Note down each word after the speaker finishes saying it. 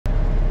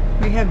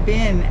We have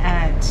been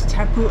at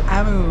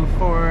Taha'a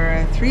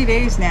for 3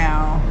 days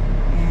now,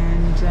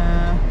 and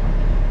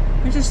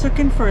we're just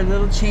looking for a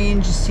little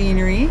change of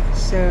scenery.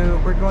 So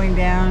we're going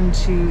down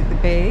to the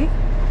bay,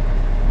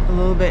 a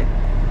little bit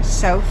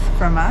south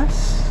from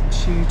us,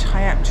 to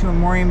tie up to a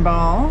mooring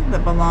ball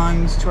that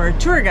belongs to our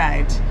tour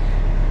guide.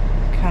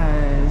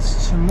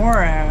 Because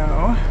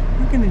tomorrow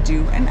we're going to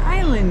do an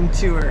island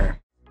tour.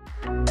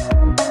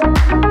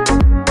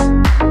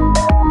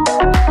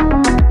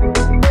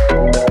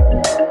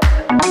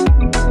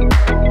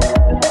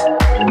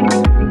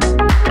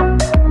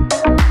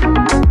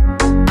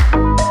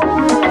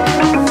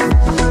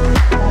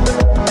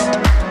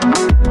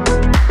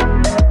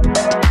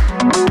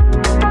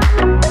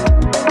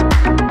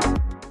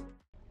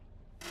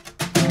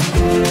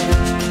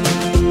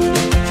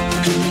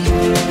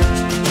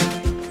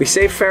 We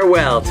say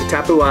farewell to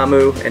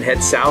Taha'a and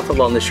head south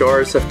along the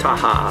shores of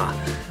Taha'a.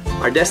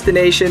 Our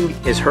destination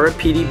is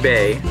Hurapiti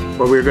Bay,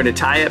 where we're going to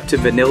tie up to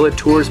Vanilla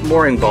Tour's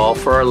mooring ball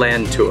for our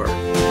land tour.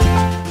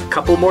 A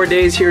couple more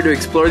days here to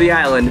explore the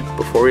island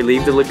before we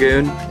leave the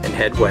lagoon and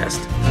head west.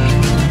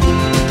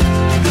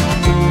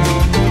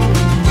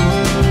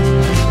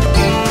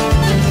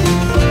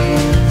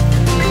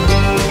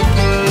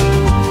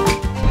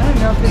 I don't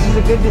know if this is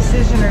a good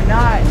decision or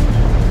not.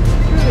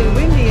 It's really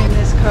windy in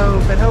this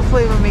cove, but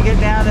hopefully when we get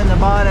down in the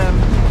bottom,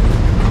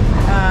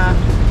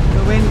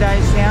 the wind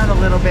dies down a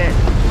little bit.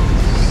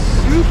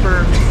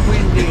 Super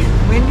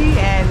windy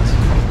and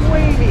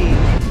wavy.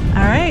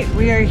 All right,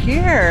 we are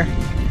here,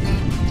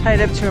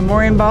 tied up to a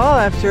mooring ball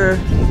after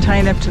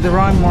tying up to the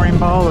wrong mooring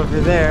ball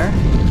over there.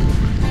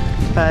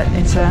 But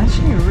it's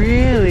actually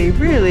a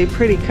really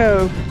pretty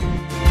cove.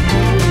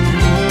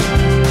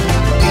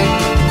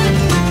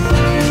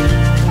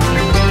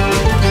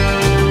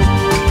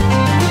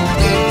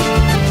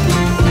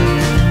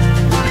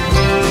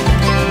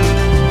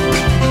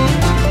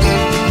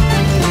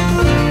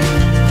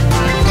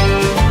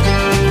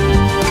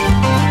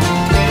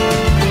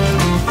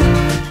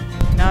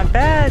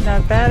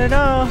 Not bad at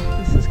all.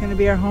 This is going to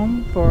be our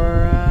home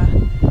for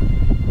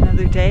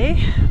another day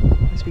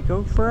as we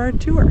go for our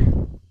tour.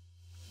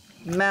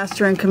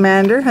 Master and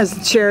Commander has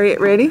the chariot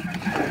ready.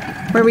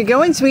 Where are we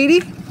going,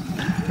 sweetie?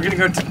 We're going to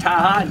go to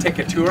Taha'a and take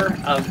a tour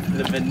of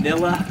the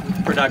vanilla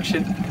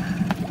production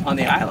on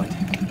the island.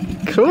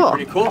 Cool.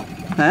 Pretty cool.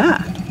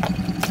 Ah.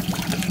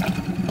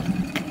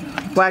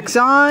 Wax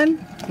on,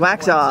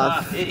 wax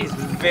off. It is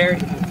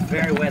very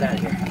wet out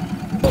here.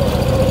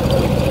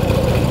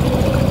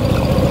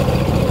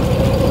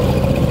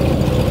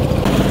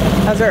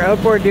 How's our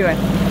outboard doing?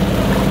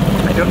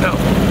 I don't know.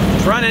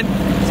 It's running.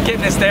 It's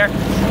getting us there.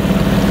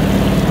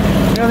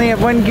 We only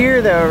have one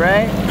gear though,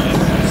 right?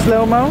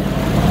 Slow-mo?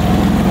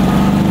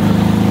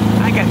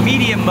 I got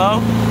medium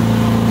mo.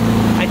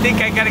 I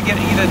think I gotta get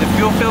either the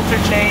fuel filter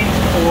changed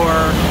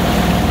or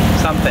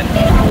something.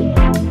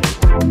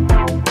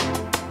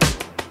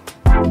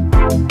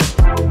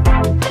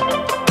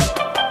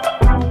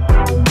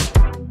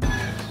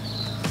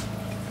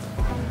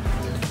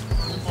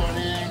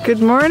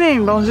 Good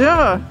morning,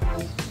 bonjour.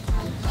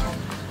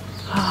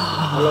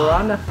 Hello,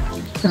 Rhonda.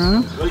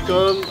 Huh?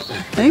 Welcome.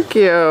 Thank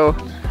you.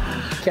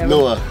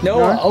 Noah.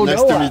 Noah. Oh, nice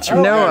Noah. to meet you.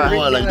 Oh, Noah.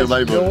 Noah, like the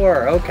Bible.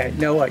 Noah. Okay,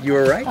 Noah. You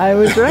were right. I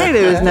was right,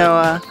 it was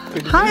Noah.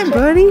 Hi,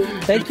 buddy.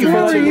 Thank you.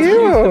 How for are you?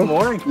 Good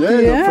morning. Yeah,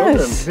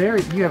 Yes.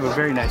 You have a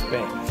very nice bay.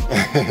 no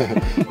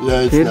problem.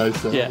 Yeah, it's Good.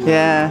 nice.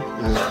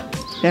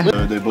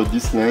 Yeah. They bought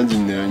this land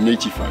in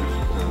 85.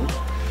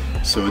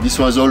 So this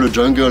was all a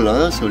jungle,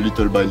 huh? So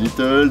little by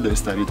little they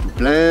started to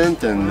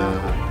plant and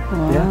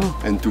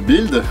to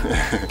build.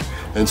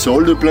 And so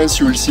all the plants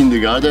you will see in the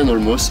garden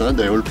almost, huh?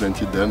 They all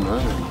planted them. Huh?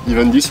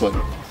 Even this one.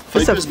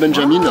 Ficus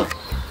Benjamin.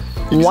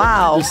 Exactly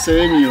Wow. the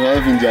same you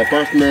have in the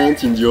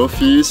apartment, in the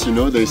office, you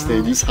know, they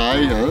stay this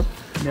high. Huh?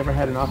 Never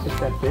had an office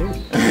that big.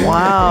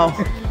 Wow.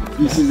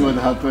 This is what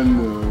happened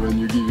when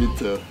you give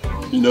it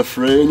enough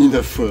rain,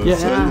 enough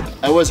sun.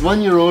 I was 1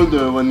 year old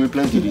when we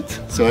planted it,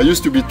 so I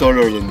used to be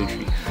taller than the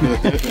tree.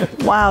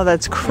 Wow,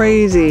 that's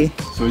crazy.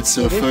 So it's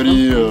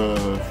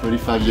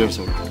 35 years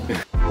old.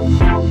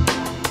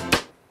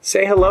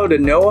 Say hello to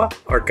Noah,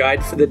 our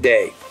guide for the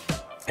day.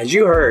 As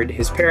you heard,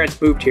 his parents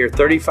moved here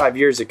 35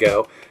 years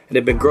ago and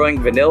have been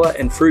growing vanilla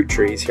and fruit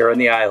trees here on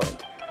the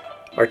island.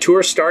 Our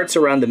tour starts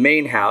around the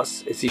main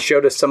house as he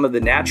showed us some of the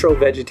natural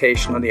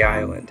vegetation on the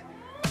island.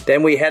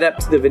 Then we head up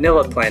to the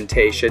vanilla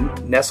plantation,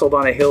 nestled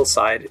on a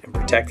hillside and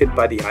protected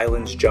by the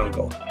island's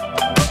jungle.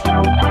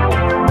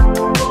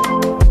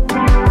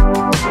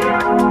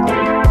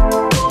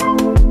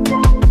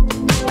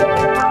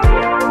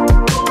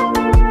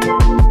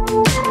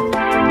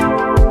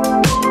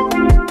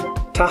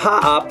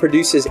 Taha'a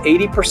produces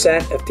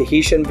 80% of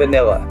Tahitian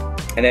vanilla,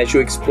 and as you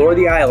explore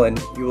the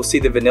island, you will see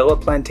the vanilla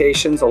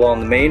plantations along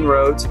the main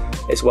roads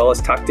as well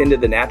as tucked into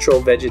the natural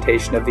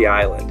vegetation of the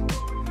island.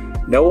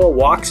 Noah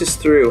walks us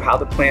through how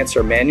the plants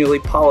are manually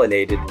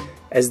pollinated,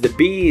 as the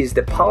bees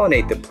that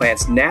pollinate the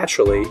plants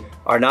naturally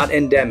are not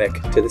endemic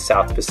to the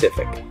South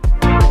Pacific.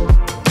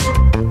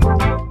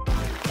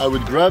 I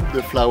would grab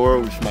the flower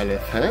with my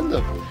left hand.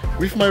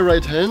 With my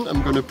right hand,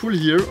 I'm gonna pull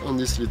here on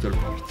this little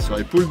part. So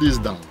I pull this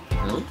down.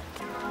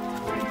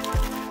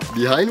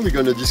 Behind, we're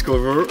gonna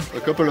discover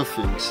a couple of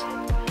things.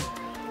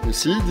 You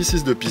see, this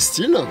is the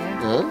pistil,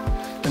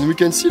 and we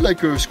can see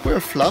like a square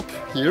flap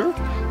here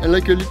and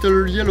like a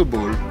little yellow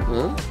ball.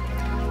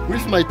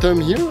 With my thumb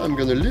here, I'm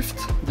gonna lift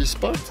this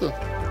part,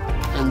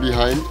 and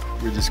behind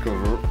we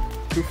discover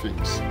two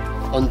things.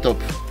 On top,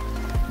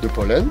 the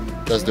pollen,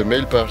 that's the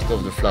male part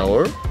of the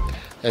flower,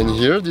 and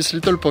here, this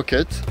little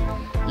pocket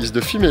is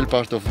the female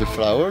part of the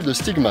flower, the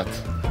stigmat.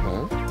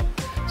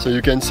 So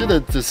you can see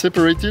that they're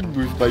separated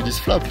by this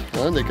flap,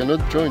 they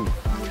cannot join.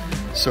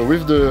 So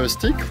with the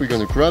stick, we're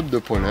gonna grab the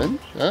pollen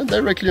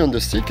directly on the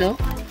stick,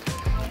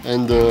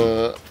 and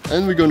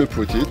we're gonna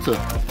put it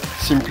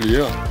simply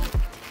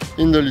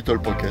in the little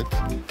pocket.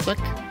 Tack.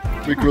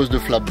 We close the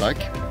flap back,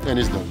 and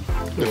it's done.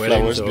 The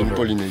flower's been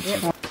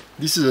pollinated.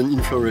 This is an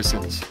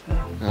inflorescence.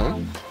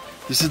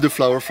 This is the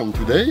flower from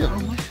today.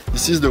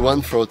 This is the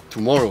one for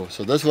tomorrow.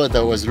 So that's what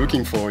I was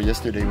looking for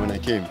yesterday when I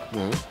came.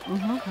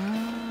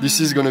 This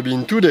is gonna be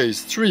in 2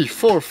 days. 3,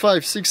 4,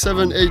 5, 6,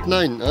 7, 8,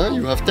 9.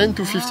 You have 10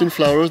 to 15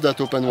 flowers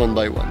that open one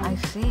by one. I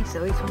see.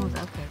 So each one's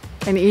okay.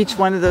 And each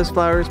one of those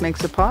flowers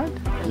makes a pod?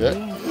 Yeah.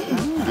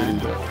 Getting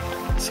there.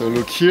 So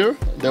look here.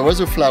 There was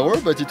a flower,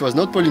 but it was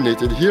not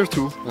pollinated. Here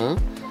too.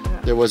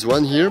 There was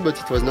one here, but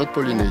it was not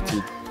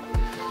pollinated.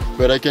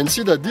 But I can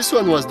see that this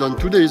one was done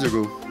 2 days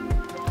ago.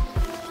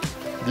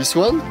 This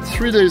one,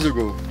 3 days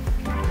ago.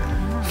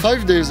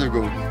 5 days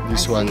ago,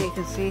 this one. You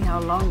can see how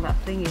long that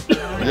thing is.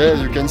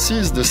 Yeah, you can see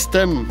it's the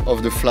stem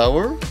of the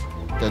flower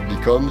that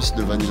becomes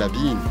the vanilla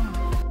bean.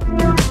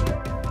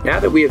 Now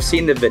that we have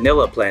seen the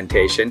vanilla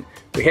plantation,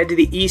 we head to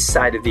the east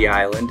side of the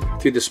island,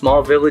 through the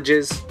small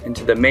villages, and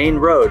to the main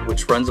road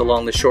which runs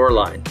along the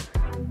shoreline.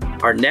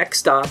 Our next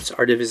stops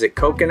are to visit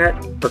coconut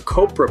or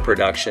copra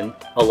production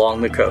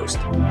along the coast.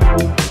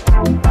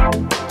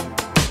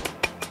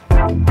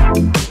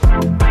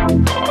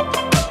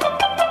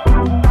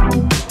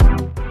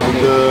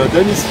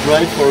 Then it's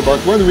dried for about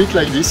 1 week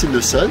like this in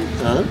the sun.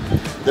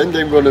 Then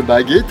they're gonna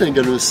bag it and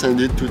gonna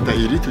send it to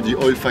Taha'a, to the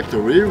oil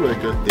factory, where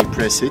they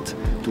press it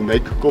to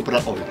make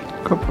copra oil.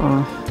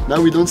 Copra. Now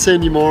we don't say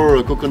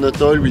anymore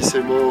coconut oil, we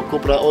say more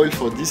copra oil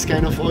for this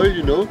kind of oil,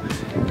 you know,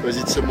 because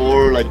it's a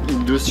more like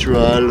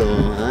industrial,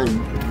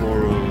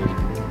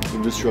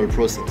 industrial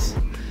process.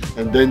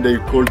 And then they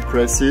cold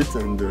press it,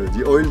 and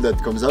the oil that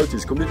comes out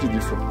is completely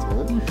different.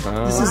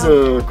 This is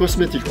a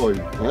cosmetic oil.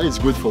 It's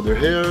good for the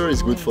hair,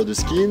 it's good for the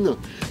skin,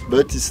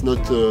 but it's not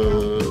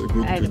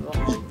good to eat.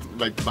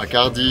 Like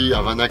Bacardi,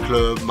 Havana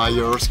Club,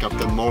 Myers,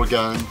 Captain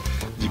Morgan,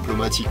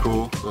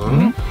 Diplomatico.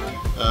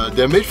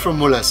 They're made from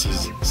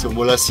molasses. So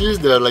molasses,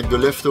 they are like the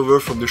leftover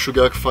from the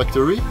sugar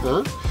factory,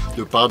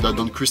 the part that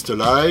don't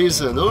crystallize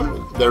and all.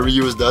 They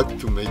reuse that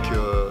to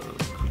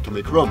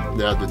make rum.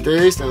 They add the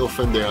taste, and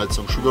often they add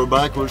some sugar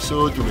back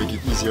also to make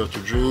it easier to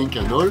drink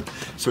and all.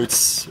 So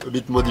it's a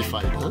bit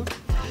modified.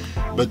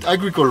 But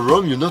agricultural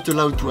rum, you're not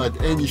allowed to add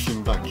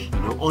anything back. You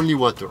know, only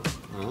water.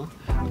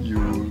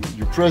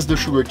 You press the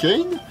sugar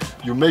cane.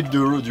 You make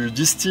you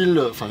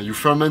distill, you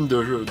ferment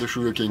the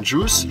sugarcane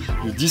juice,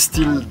 you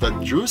distill that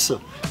juice,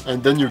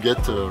 and then you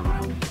get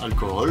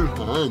alcohol,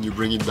 and you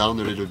bring it down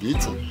a little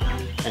bit,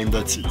 and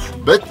that's it.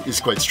 But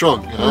it's quite strong,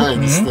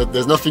 and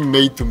there's nothing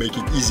made to make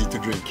it easy to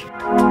drink.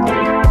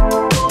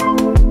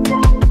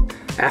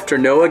 After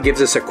Noah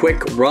gives us a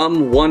quick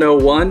Rum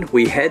 101,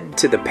 we head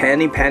to the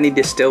Pani Pani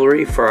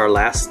Distillery for our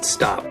last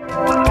stop.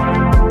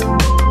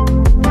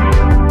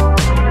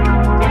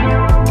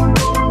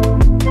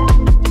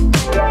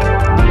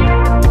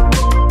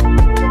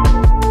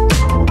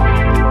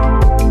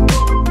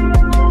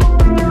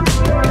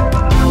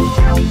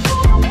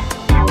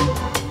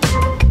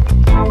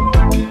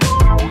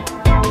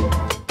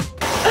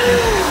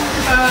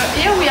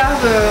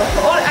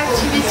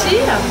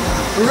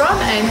 Rum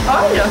and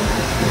oil.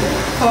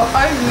 For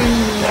oil we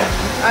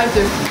have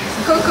the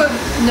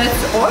coconut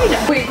oil.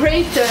 We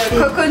grate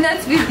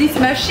coconuts with this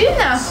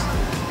machine.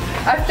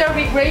 After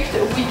we grate,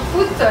 we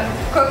put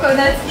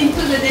coconuts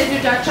into the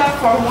dehydrator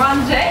for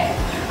 1 day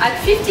at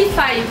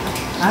 55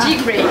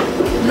 degrees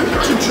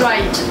to dry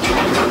it.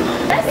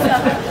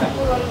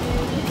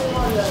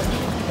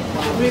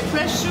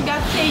 Refresh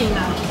sugar cane.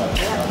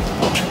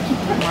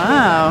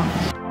 Wow.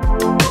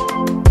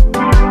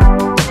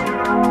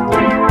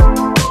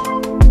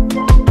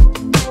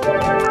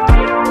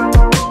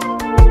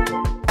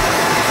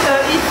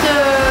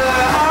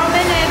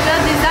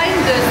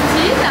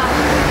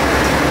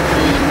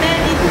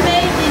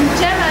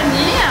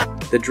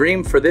 The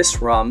dream for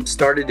this rum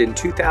started in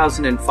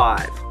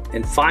 2005,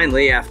 and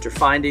finally, after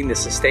finding the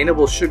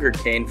sustainable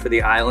sugarcane for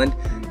the island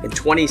in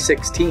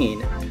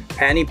 2016,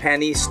 Pani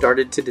Pani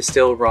started to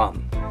distill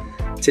rum.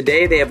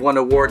 Today they have won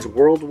awards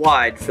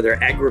worldwide for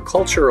their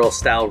agricultural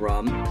style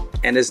rum,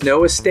 and as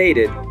Noah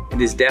stated, it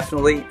is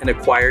definitely an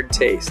acquired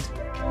taste.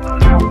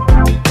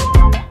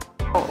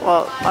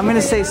 Well, I'm going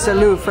to say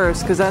salut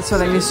first, because that's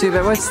what I'm used to,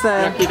 but what's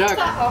the... Lucky duck.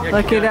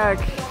 Lucky duck.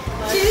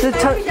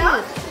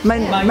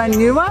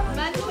 Manua?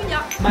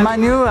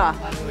 Manua.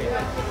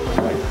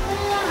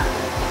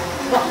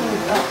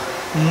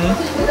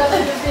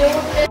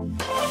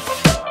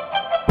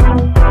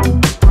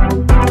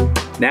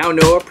 Now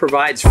Noah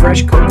provides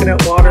fresh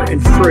coconut water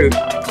and fruit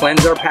to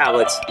cleanse our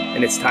palates,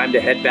 and it's time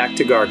to head back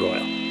to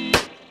Gargoyle.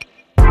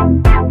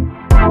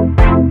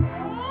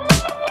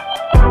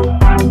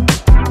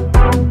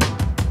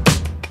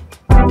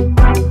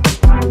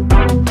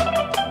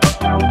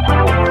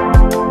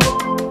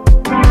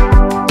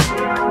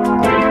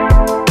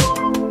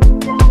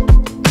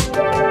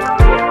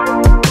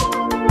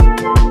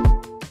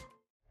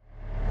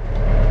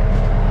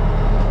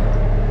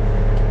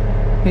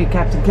 Hey,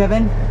 Captain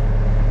Kevin.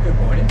 Good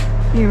morning.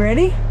 You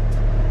ready?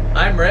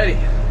 I'm ready.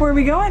 Where are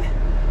we going?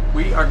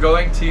 We are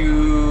going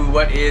to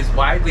what is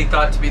widely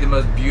thought to be the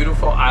most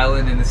beautiful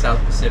island in the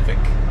South Pacific.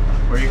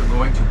 We are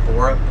going to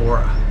Bora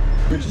Bora.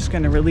 We're just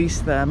going to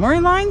release the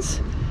mooring lines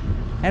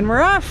and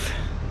we're off.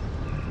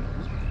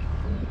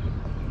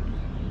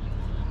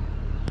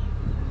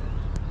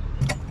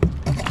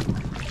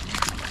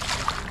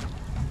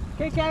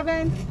 Okay,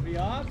 Kevin. We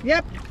off?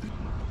 Yep.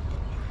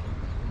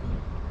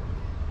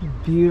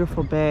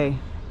 Beautiful bay.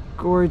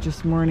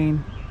 Gorgeous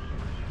morning.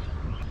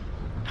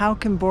 How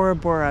can Bora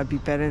Bora be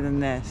better than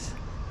this?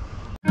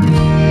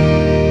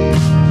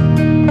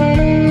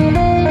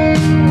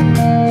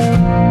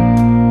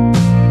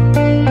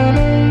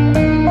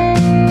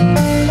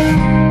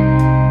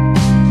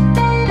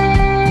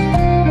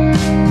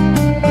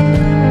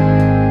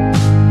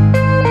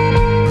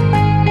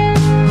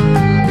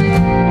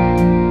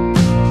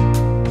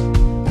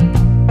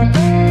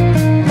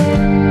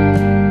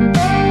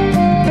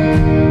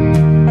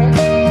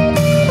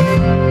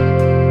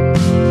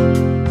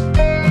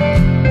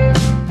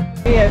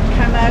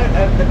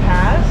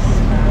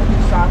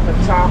 Just off of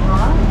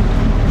Taha'a.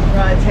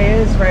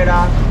 Taha'a is right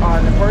off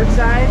on the port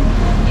side.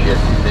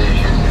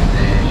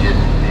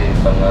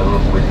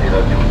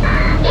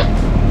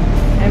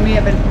 And we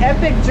have an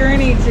epic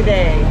journey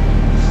today.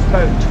 It's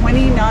about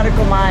 20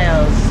 nautical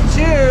miles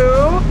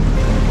to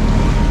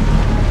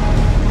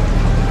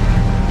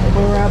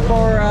Bora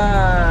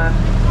Bora.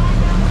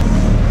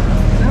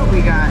 So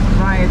we got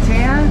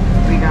Taha'a,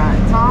 we got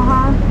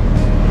Taha'a,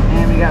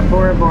 and we got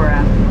Bora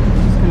Bora.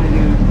 Just gonna do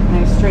a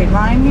nice straight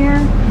line here,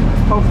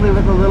 hopefully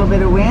with a little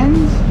bit of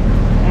wind,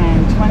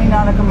 and 20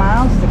 nautical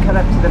miles to cut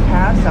up to the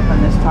pass up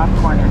on this top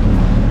corner.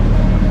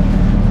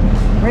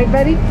 Right,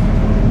 buddy?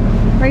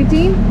 Right,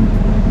 Dean?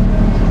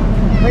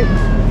 Right.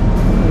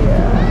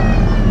 Yeah.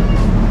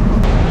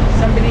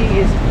 Somebody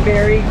is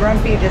very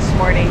grumpy this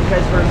morning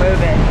because we're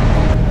moving.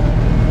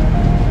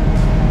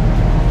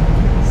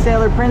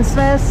 Sailor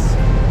Princess?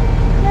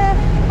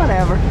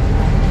 Whatever.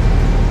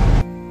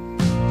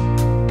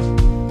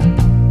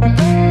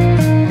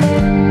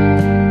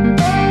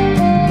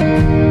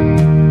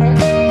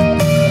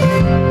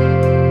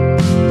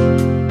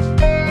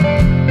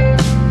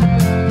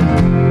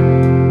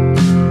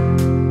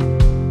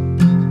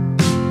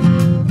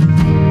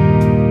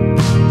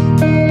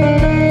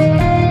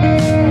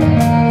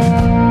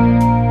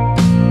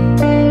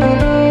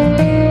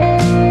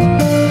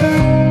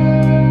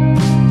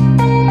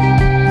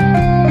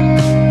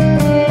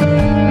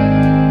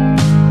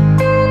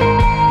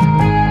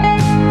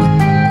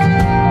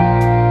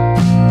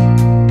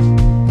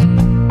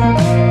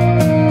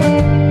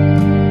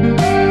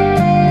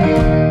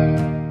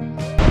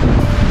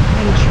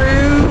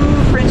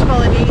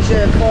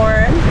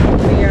 Form.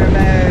 We are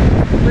about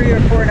 3 or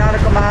 4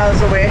 nautical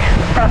miles away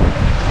from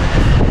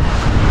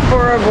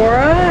Bora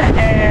Bora,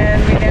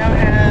 and we now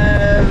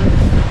have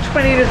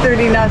 20 to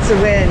 30 knots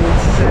of wind.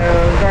 So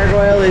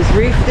Gargoyle is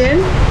reefed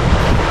in.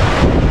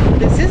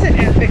 This is an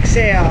epic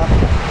sail.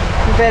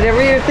 We've had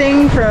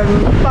everything from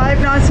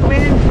 5 knots of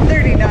wind to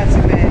 30 knots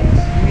of wind.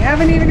 We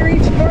haven't even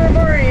reached Bora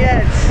Bora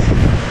yet.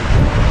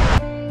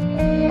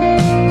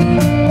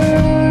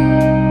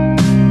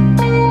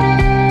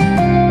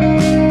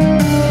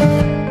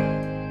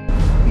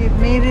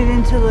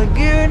 To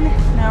Lagoon.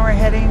 Now we're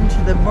heading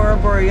to the Bora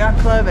Bora Yacht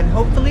Club, and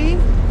hopefully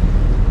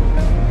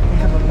they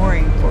have a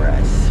mooring for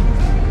us.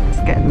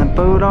 Let's get in the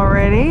boat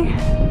already,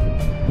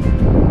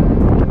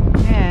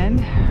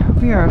 and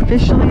we are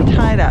officially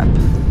tied up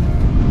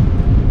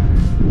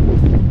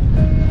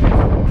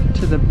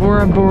to the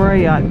Bora Bora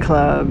Yacht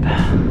Club.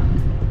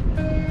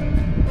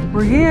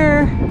 We're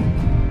here.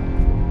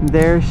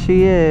 There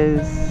she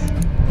is.